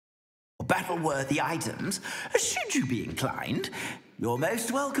battle-worthy items, should you be inclined, you're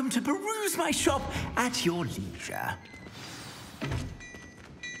most welcome to peruse my shop at your leisure.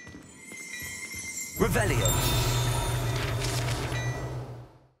 Revelio.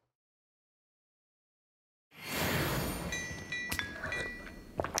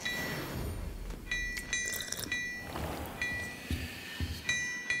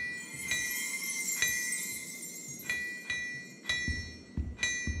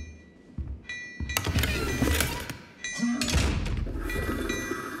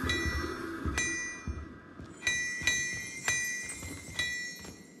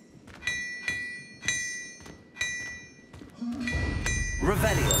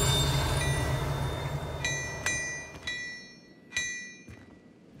 Revelio.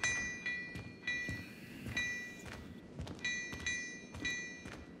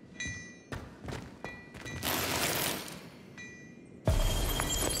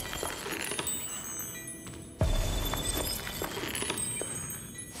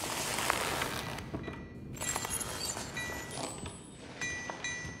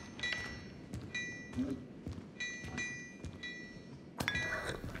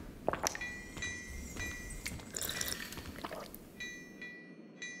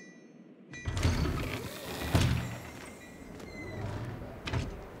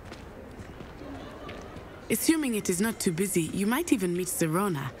 Assuming it is not too busy, you might even meet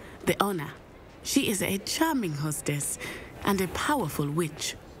Sirona, the owner. She is a charming hostess and a powerful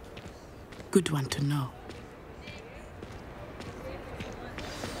witch. Good one to know.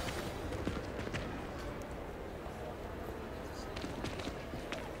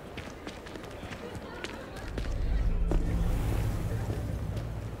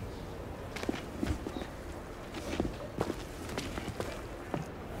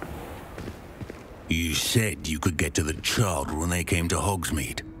 You said you could get to the child when they came to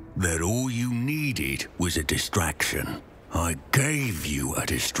Hogsmeade. That all you needed was a distraction. I gave you a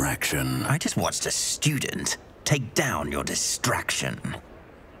distraction. I just watched a student take down your distraction.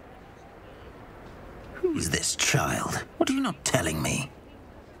 Who's this child? What are you not telling me?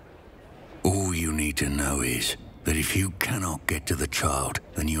 All you need to know is that if you cannot get to the child,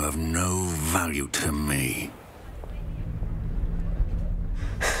 then you have no value to me.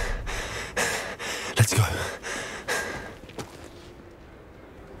 Let's go.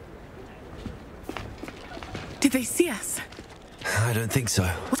 Did they see us? I don't think so.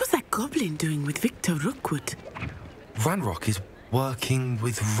 What was that goblin doing with Victor Rookwood? Ranrock is working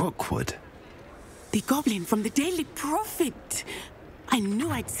with Rookwood. The goblin from the Daily Prophet. I knew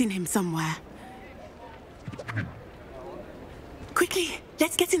I'd seen him somewhere. Quickly,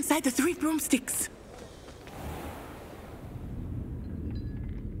 let's get inside the 3 broomsticks.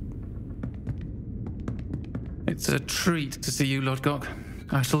 It's a treat to see you, Lodgok.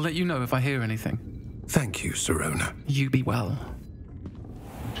 I shall let you know if I hear anything. Thank you, Sirona. You be well.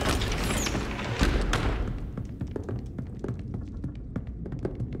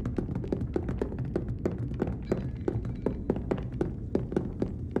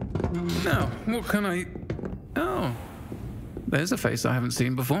 Now, what can I... Oh, there's a face I haven't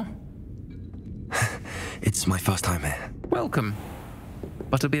seen before. It's my first time here. Welcome.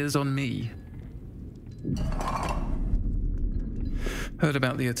 Butterbeer's on me. Heard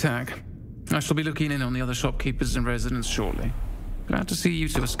about the attack. I shall be looking in on the other shopkeepers and residents shortly. Glad to see you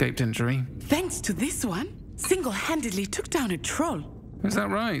two escaped injury. Thanks to this one, single-handedly took down a troll. Is that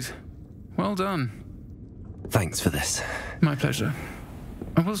right? Well done. Thanks for this. My pleasure.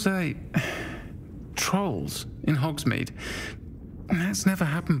 I will say, trolls in Hogsmeade. That's never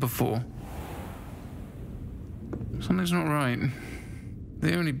happened before. Something's not right.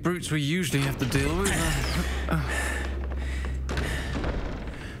 The only brutes we usually have to deal with are...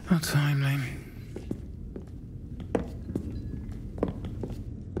 How timely.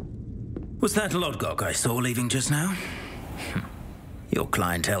 Was that Lodgok I saw leaving just now? Your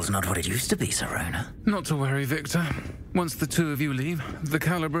clientele's not what it used to be, Sirona. Not to worry, Victor. Once the two of you leave, the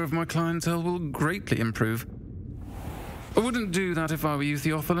caliber of my clientele will greatly improve. I wouldn't do that if I were you,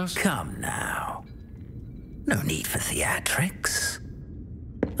 Theophilus. Come now. No need for theatrics.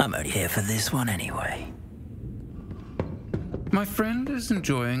 I'm only here for this one anyway. My friend is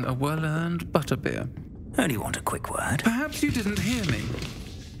enjoying a well-earned butterbeer. Only want a quick word. Perhaps you didn't hear me.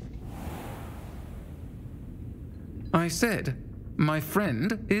 I said, my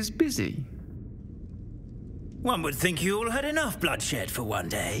friend is busy. One would think you all had enough bloodshed for one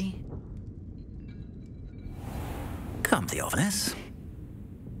day. Come, Theophilus.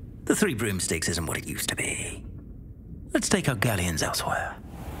 The 3 broomsticks isn't what it used to be. Let's take our galleons elsewhere.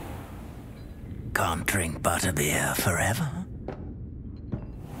 Can't drink butterbeer forever.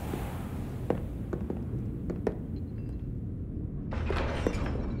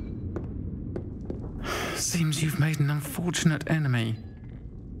 Seems you've made an unfortunate enemy.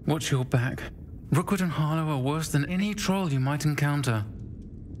 Watch your back. Rookwood and Harlow are worse than any troll you might encounter.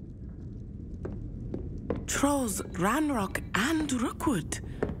 Trolls, Ranrock, and Rookwood.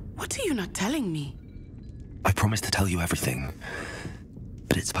 What are you not telling me? I promised to tell you everything,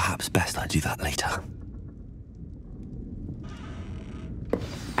 but it's perhaps best I do that later.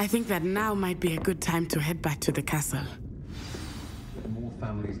 I think that now might be a good time to head back to the castle. More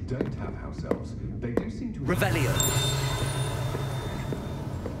families don't have house elves. They do seem to... Revelio.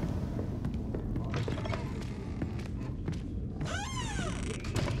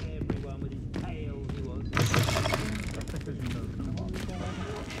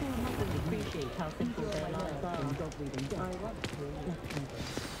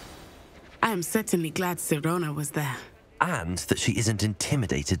 I am certainly glad Sirona was there. And that she isn't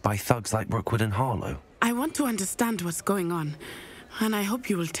intimidated by thugs like Rookwood and Harlow. I want to understand what's going on, and I hope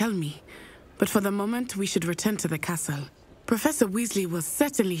you will tell me. But for the moment, we should return to the castle. Professor Weasley will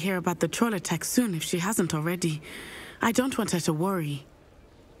certainly hear about the troll attack soon if she hasn't already. I don't want her to worry.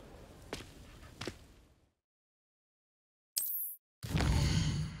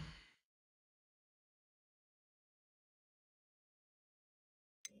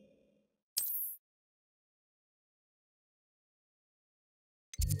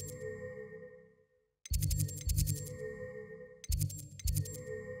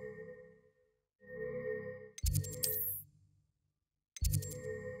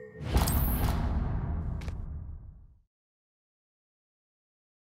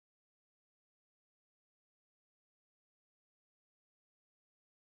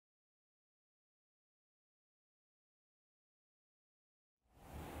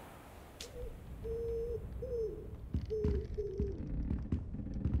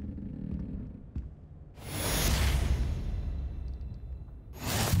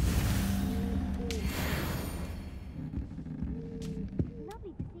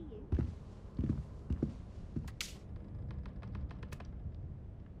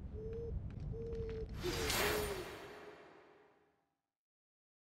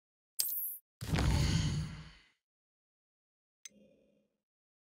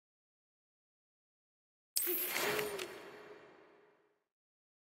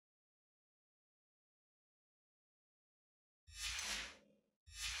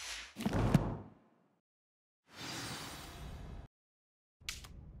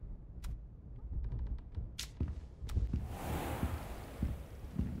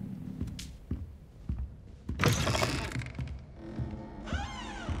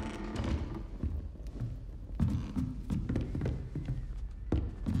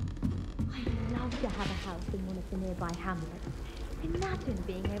 To have a house in one of the nearby hamlets. Imagine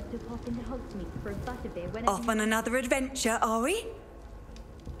being able to pop into Hogsmeade for a butterbeer whenever... Off on another adventure, are we?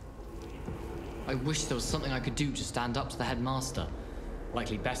 I wish there was something I could do to stand up to the headmaster.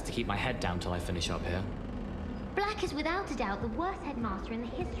 Likely best to keep my head down till I finish up here. Black is without a doubt the worst headmaster in the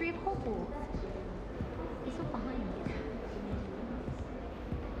history of Hogwarts. He's not behind you.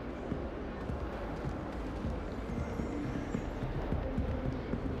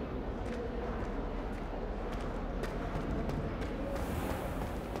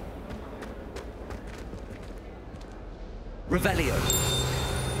 Revelio.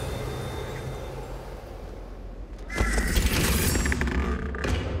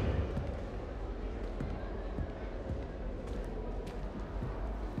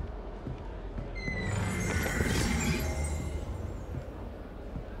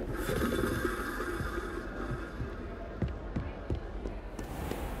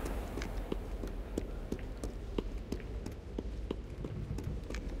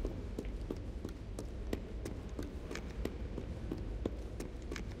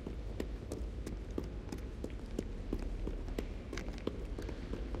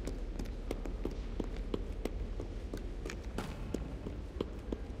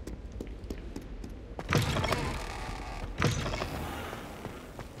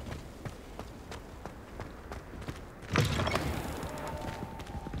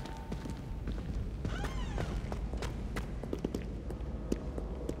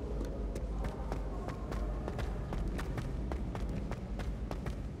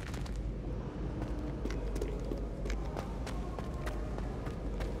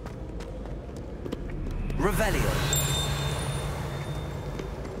 Revelio.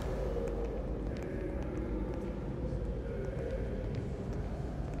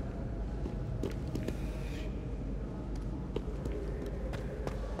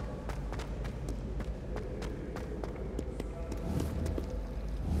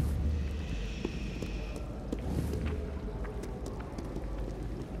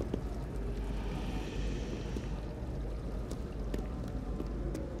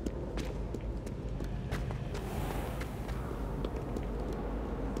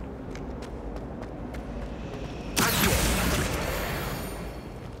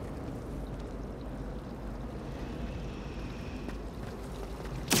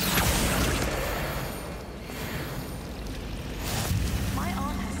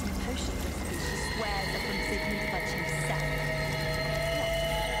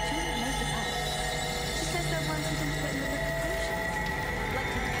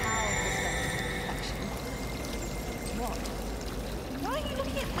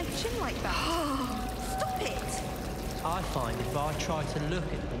 like that. Stop it! I find if I try to look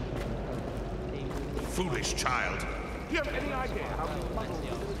at them... Foolish child. Do you have any idea how muddled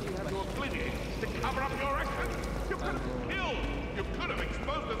you have your lineage to cover up your actions? You could have killed! You could have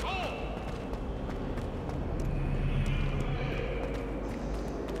exposed us all!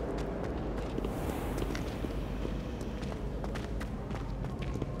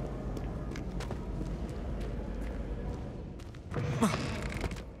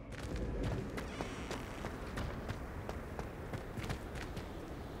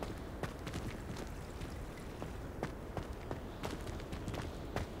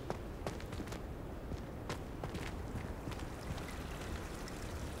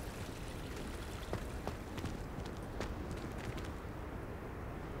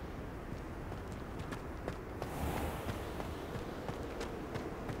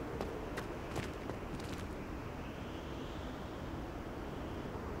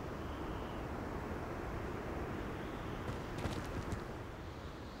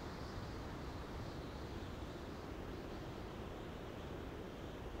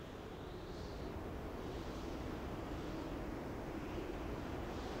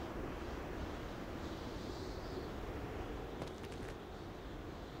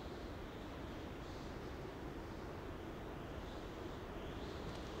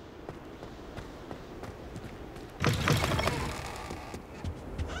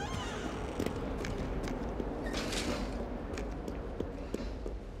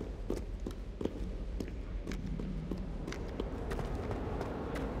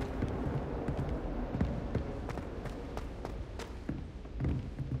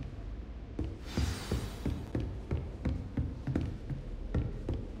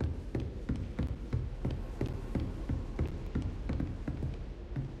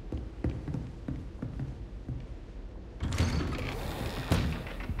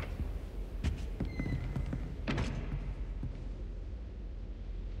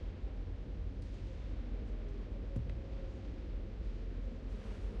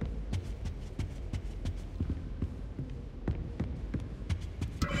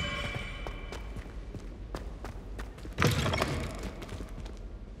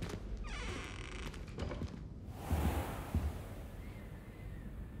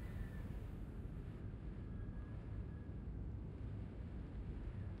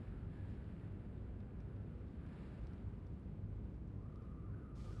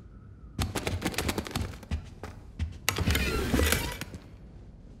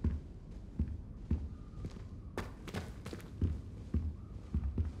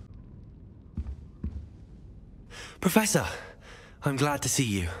 Professor, I'm glad to see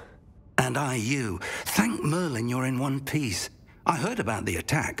you. And I you. Thank Merlin you're in one piece. I heard about the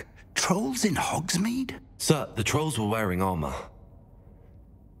attack. Trolls in Hogsmeade? Sir, the trolls were wearing armor.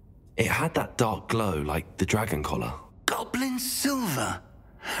 It had that dark glow like the dragon collar. Goblin silver!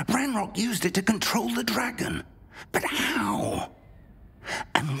 Ranrock used it to control the dragon. But how?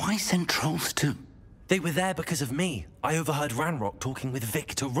 And why send trolls to... They were there because of me. I overheard Ranrock talking with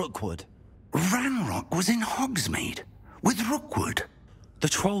Victor Rookwood. Ranrock was in Hogsmeade? With Rookwood? The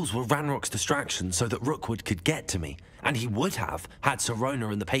trolls were Ranrock's distraction so that Rookwood could get to me. And he would have, had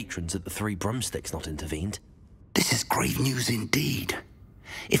Sirona and the patrons at the Three Broomsticks not intervened. This is grave news indeed.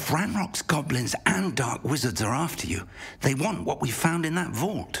 If Ranrock's goblins and dark wizards are after you, they want what we found in that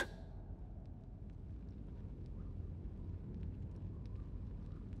vault.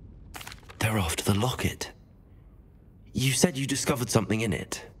 They're after the locket. You said you discovered something in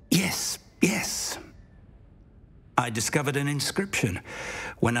it. Yes. I discovered an inscription.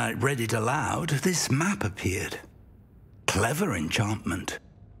 When I read it aloud, this map appeared. Clever enchantment.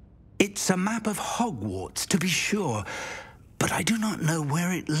 It's a map of Hogwarts, to be sure, but I do not know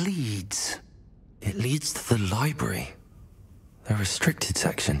where it leads. It leads to the library. The restricted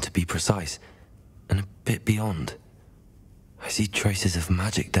section, to be precise, and a bit beyond. I see traces of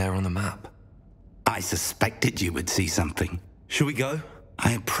magic there on the map. I suspected you would see something. Shall we go?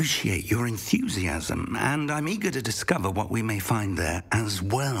 I appreciate your enthusiasm, and I'm eager to discover what we may find there as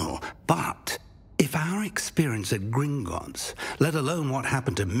well. But if our experience at Gringotts, let alone what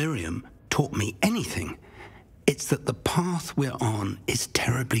happened to Miriam, taught me anything, it's that the path we're on is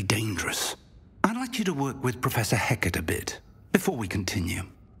terribly dangerous. I'd like you to work with Professor Hecat a bit before we continue.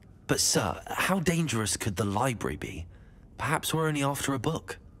 But sir, how dangerous could the library be? Perhaps we're only after a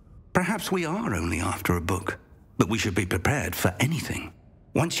book. Perhaps we are only after a book, but we should be prepared for anything.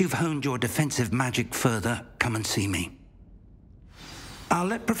 Once you've honed your defensive magic further, come and see me. I'll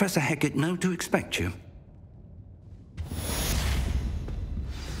let Professor Hecat know to expect you.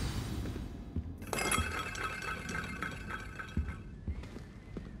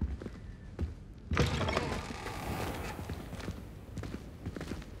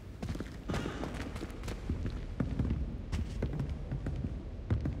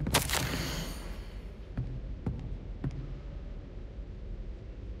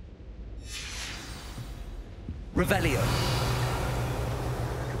 Revelio.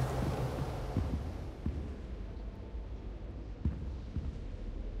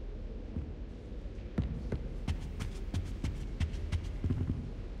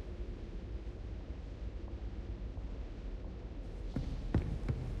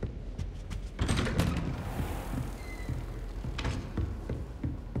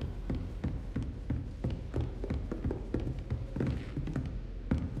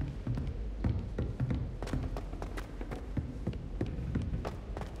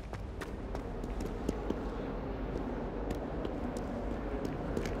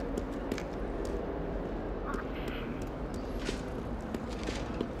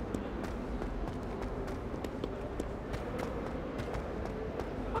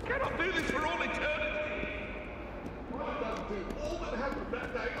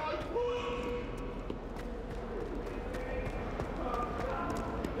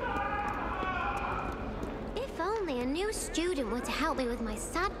 Student were to help me with my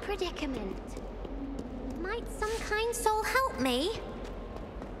sad predicament. Might some kind soul help me?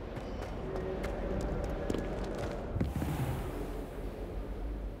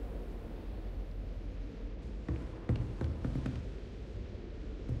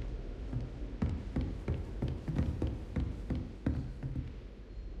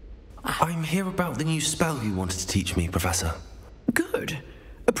 I'm here about the new spell you wanted to teach me, Professor. Good.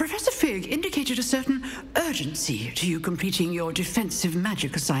 Professor Fig indicated a certain urgency to you completing your defensive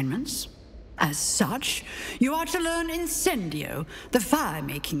magic assignments. As such, you are to learn Incendio, the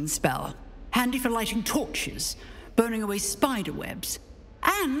fire-making spell, handy for lighting torches, burning away spider webs,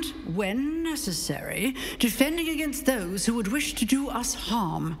 and, when necessary, defending against those who would wish to do us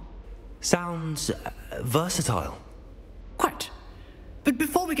harm. Sounds versatile. Quite. But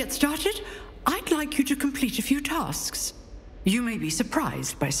before we get started, I'd like you to complete a few tasks. You may be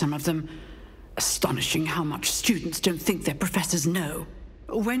surprised by some of them. Astonishing how much students don't think their professors know.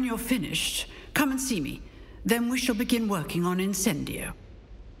 When you're finished, come and see me. Then we shall begin working on Incendio.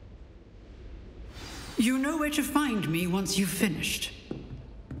 You know where to find me once you've finished.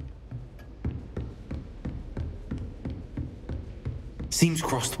 Seems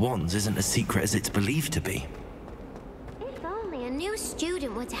crossed wands isn't as secret as it's believed to be. If only a new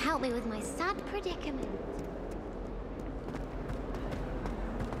student were to help me with my sad predicament.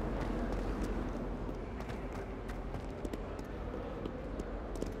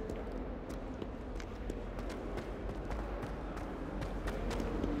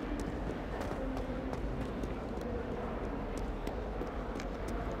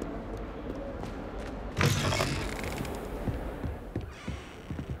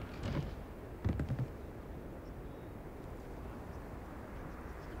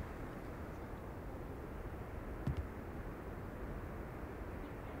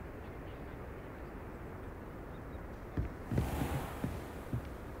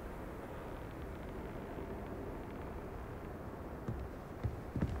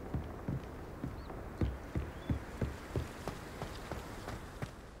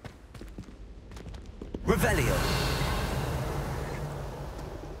 Revelio.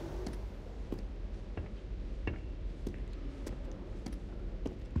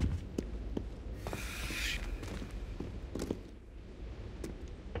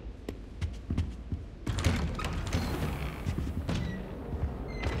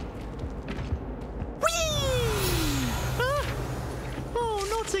 Oh,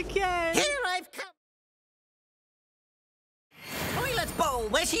 not again! Here I've come! Toilet bowl,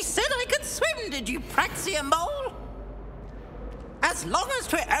 where she said I could swim, did you praxia mole? As long as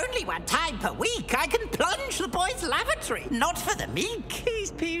 'twere only one time per week, I can plunge the boy's lavatory, not for the meek.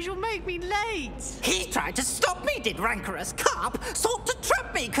 These peeves will make me late. He tried to stop me, did rancorous carp, sought to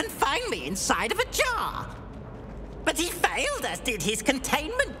trap me, confine me inside of a jar. But he failed, as did his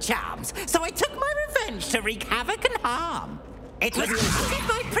containment charms, so I took my revenge to wreak havoc and harm. It was out of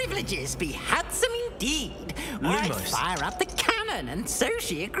my privileges, be handsome indeed, or I'd fire up the cannon, and so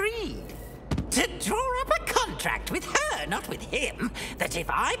she agreed. To draw up a contract with her, not with him, that if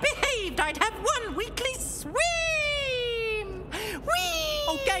I behaved, I'd have one weekly swim! Whee!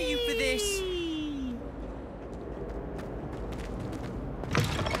 I'll get you for this!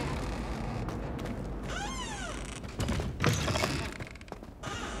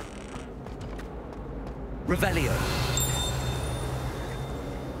 Revelio.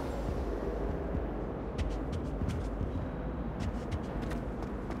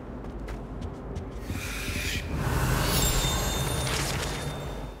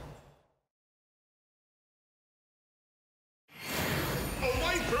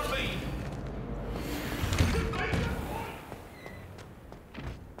 Away from me!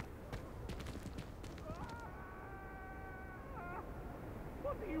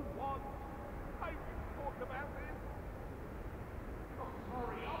 What do you want? I can talk about this. Oh,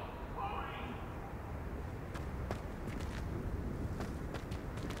 hurry up, hurry!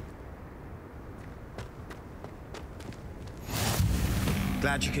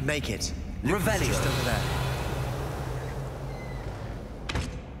 Glad you could make it. Revelio. Just over there.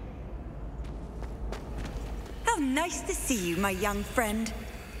 How nice to see you, my young friend.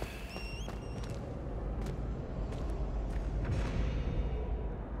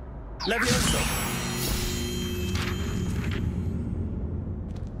 Levioso.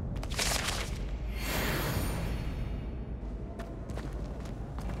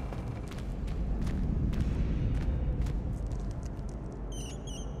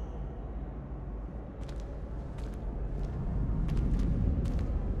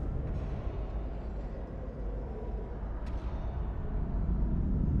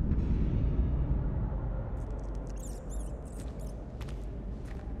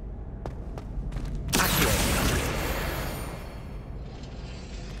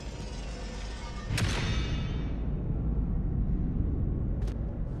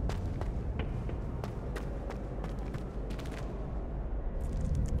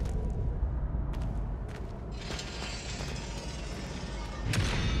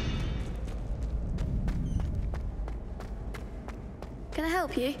 Can I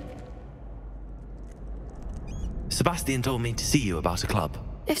help you? Sebastian told me to see you about a club.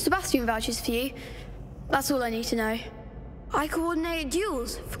 If Sebastian vouches for you, that's all I need to know. I coordinate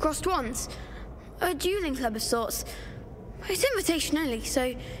duels for crossed wands. A dueling club of sorts. It's invitation only,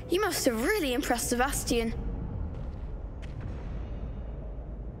 so you must have really impressed Sebastian.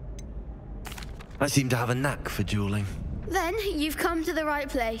 I seem to have a knack for dueling. Then you've come to the right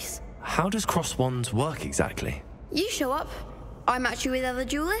place. How does crossed wands work exactly? You show up, I match you with other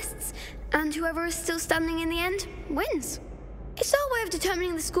duelists, and whoever is still standing in the end wins. It's our way of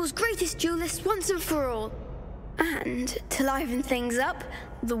determining the school's greatest duelist once and for all. And to liven things up,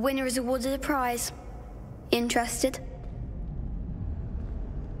 the winner is awarded a prize. Interested?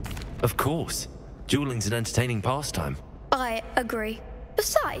 Of course. Dueling's an entertaining pastime. I agree.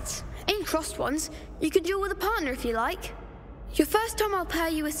 Besides, in crossed ones, you can duel with a partner if you like. Your first time I'll pair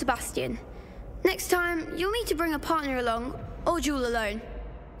you with Sebastian. Next time, you'll need to bring a partner along, or duel alone.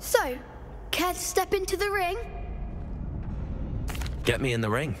 So, care to step into the ring? Get me in the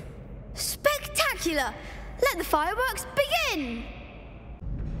ring. Spectacular! Let the fireworks begin!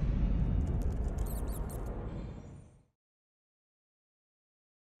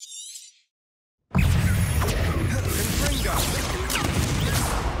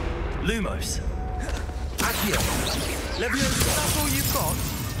 Lumos. Accio. Levioso. That's all you've got?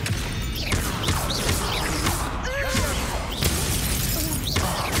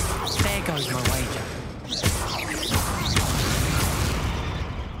 There goes my wager.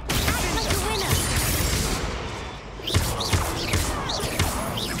 Act like a winner!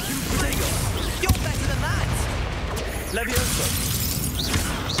 You're better than that! Levioso.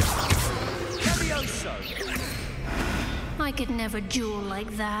 Levioso. I could never duel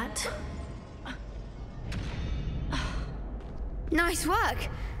like that. Nice work.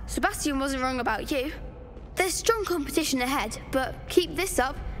 Sebastian wasn't wrong about you. There's strong competition ahead, but keep this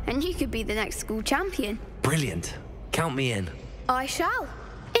up and you could be the next school champion. Brilliant. Count me in. I shall.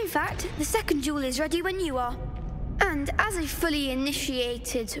 In fact, the second duel is ready when you are. And as a fully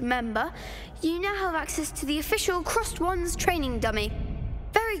initiated member, you now have access to the official Crossed Wands training dummy.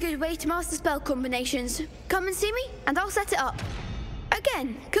 Very good way to master spell combinations. Come and see me, and I'll set it up.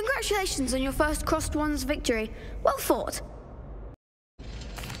 Again, congratulations on your first Crossed Wands victory. Well fought.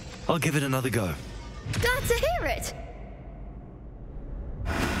 I'll give it another go. Glad to hear it.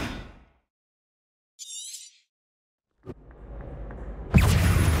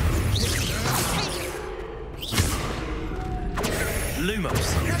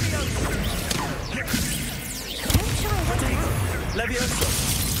 Lumos. Levioso.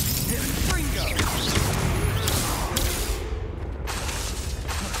 Fringo.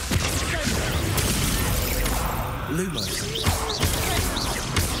 Lumos.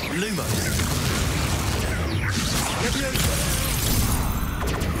 Lumos. Levioso.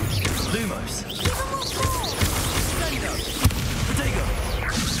 Lumos. Stendo. Protego.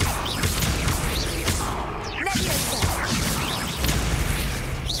 Levioso.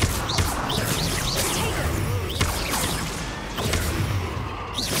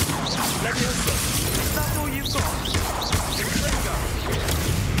 Levioso. That's all you've got? Fringo.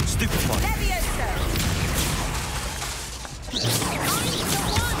 Stupefy. Levioso.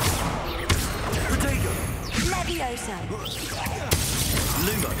 Protego. Levioso.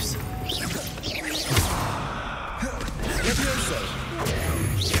 Lumos. Levioso.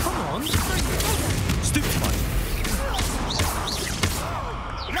 on. Stupefy.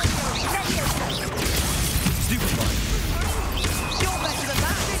 Stupefy. You're better than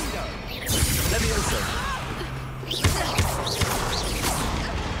that, Dingo. Levioso.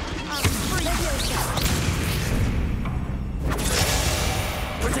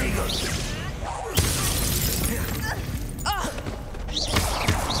 Protego.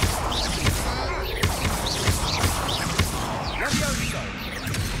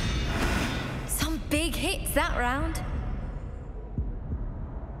 Some big hits that round.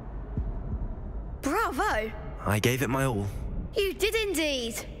 Bravo! I gave it my all. You did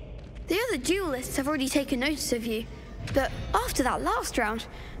indeed. The other duelists have already taken notice of you, but after that last round,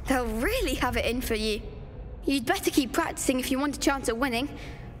 they'll really have it in for you. You'd better keep practicing if you want a chance at winning,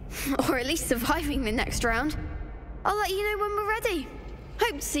 or at least surviving the next round. I'll let you know when we're ready.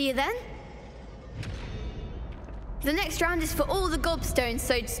 Hope to see you then. The next round is for all the gobstones,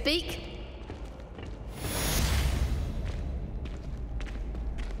 so to speak.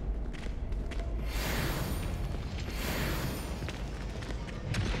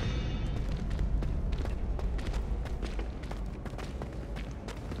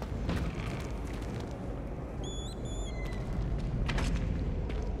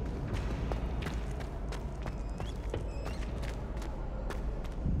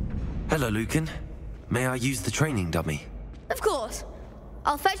 Hello, Lucan. May I use the training dummy? Of course.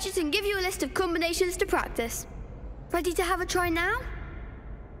 I'll fetch it and give you a list of combinations to practice. Ready to have a try now?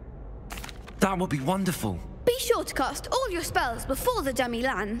 That would be wonderful. Be sure to cast all your spells before the dummy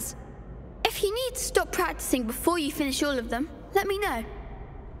lands. If you need to stop practicing before you finish all of them, let me know.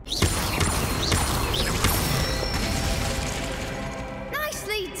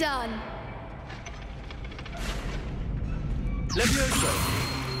 Nicely done. Levioso.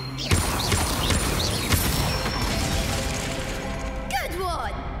 Good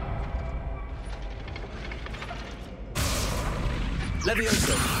one.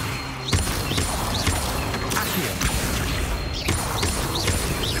 Levioso. Accio.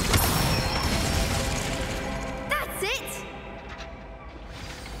 That's it.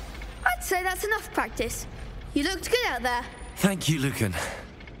 I'd say that's enough practice. You looked good out there. Thank you, Lucan.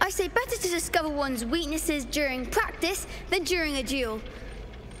 I say better to discover one's weaknesses during practice than during a duel.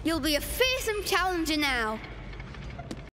 You'll be a fearsome challenger now.